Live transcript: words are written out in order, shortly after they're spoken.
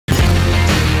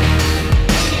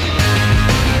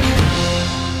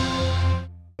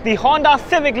The Honda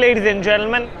Civic, ladies and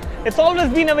gentlemen. It's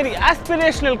always been a very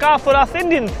aspirational car for us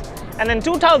Indians, and in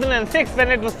 2006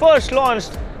 when it was first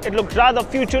launched, it looked rather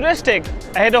futuristic,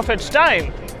 ahead of its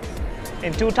time.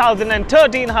 In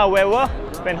 2013, however,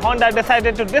 when Honda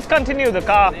decided to discontinue the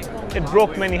car, it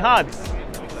broke many hearts,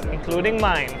 including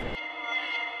mine.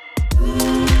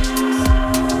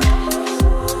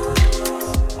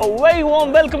 A very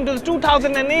warm welcome to the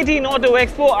 2018 Auto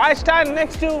Expo. I stand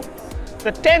next to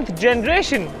the 10th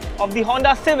generation of the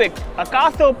Honda Civic, a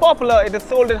car so popular it is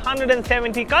sold in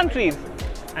 170 countries.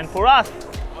 And for us,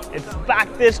 it's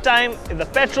back this time with a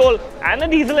petrol and a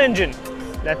diesel engine.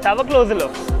 Let's have a closer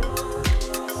look.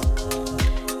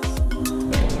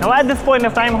 Now at this point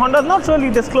of time, Honda is not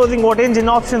really disclosing what engine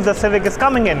options the Civic is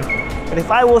coming in. But if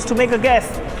I was to make a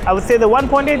guess, I would say the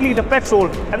 1.8 litre petrol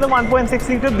and the 1.6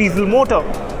 litre diesel motor.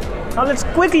 Now let's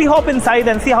quickly hop inside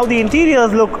and see how the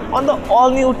interiors look on the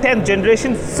all-new 10th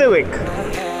generation Civic.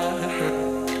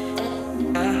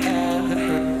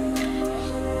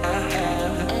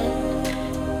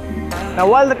 Now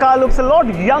while the car looks a lot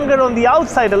younger on the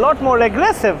outside, a lot more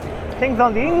aggressive, things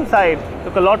on the inside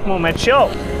look a lot more mature.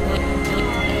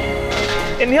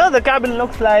 In here the cabin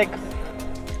looks like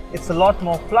it's a lot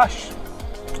more plush,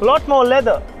 a lot more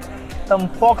leather, some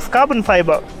Fox carbon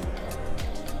fiber.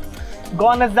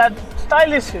 Gone is that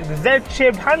stylish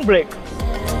Z-shaped handbrake.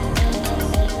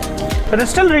 But it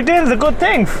still retains the good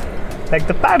things, like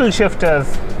the paddle shifters,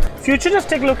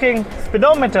 futuristic looking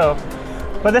speedometer,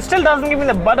 but it still doesn't give me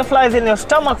the butterflies in your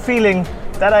stomach feeling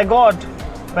that I got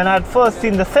when I had first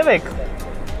seen the Civic.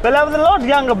 Well, I was a lot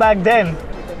younger back then,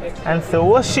 and so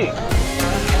was she.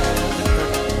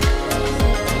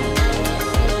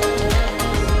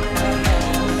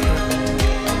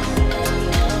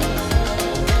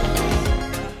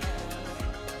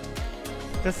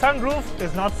 The sunroof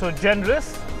is not so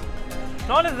generous,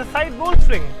 nor is the side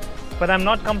bolstering, but I'm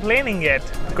not complaining yet,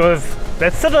 because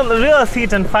let's sit on the rear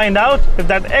seat and find out if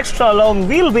that extra long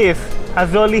wheelbase has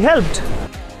really helped.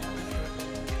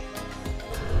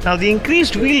 Now the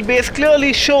increased wheelbase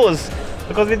clearly shows,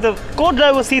 because with the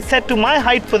co-driver seat set to my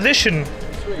height position,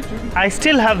 I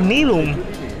still have knee room.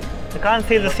 I can't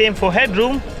say the same for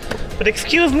headroom, but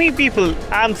excuse me people,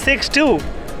 I'm 6'2",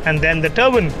 and then the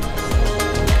turban.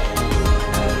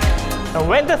 Now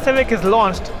when the Civic is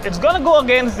launched, it's gonna go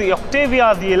against the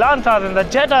Octavias, the Elantras and the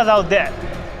Jettas out there.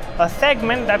 A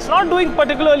segment that's not doing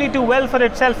particularly too well for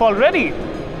itself already.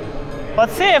 But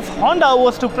say if Honda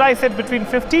was to price it between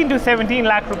 15 to 17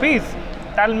 lakh rupees,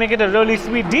 that'll make it a really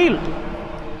sweet deal.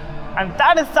 And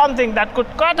that is something that could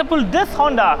catapult this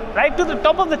Honda right to the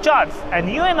top of the charts, and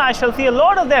you and I shall see a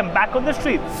lot of them back on the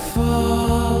streets.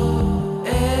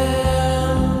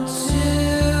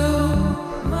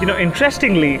 You know,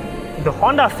 interestingly, the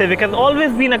Honda Civic has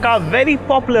always been a car very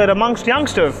popular amongst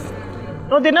youngsters.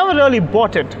 No, they never really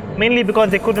bought it, mainly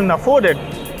because they couldn't afford it,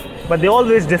 but they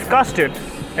always discussed it,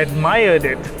 admired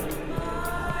it.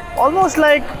 Almost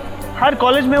like her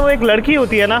college में वो एक लड़की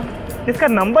होती है ना, जिसका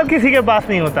number किसी के पास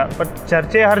नहीं होता, पर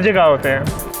चर्चे हर जगह होते हैं.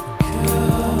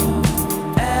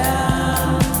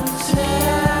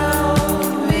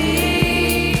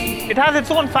 It has its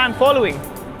own fan following,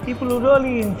 people who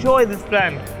really enjoy this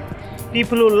brand.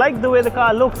 People who like the way the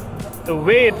car looks, the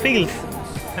way it feels.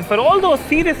 And for all those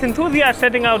serious enthusiasts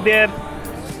sitting out there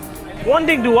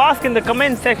wanting to ask in the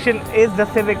comment section, is the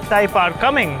Civic Type R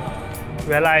coming?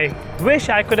 Well, I wish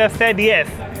I could have said yes.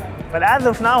 But as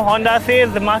of now, Honda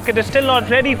says the market is still not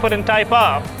ready for a Type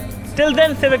R. Till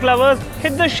then, Civic lovers,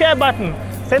 hit the share button.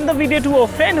 Send the video to a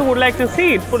friend who would like to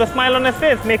see it. Put a smile on his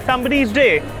face, make somebody's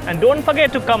day. And don't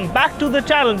forget to come back to the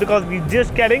channel because we're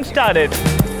just getting started.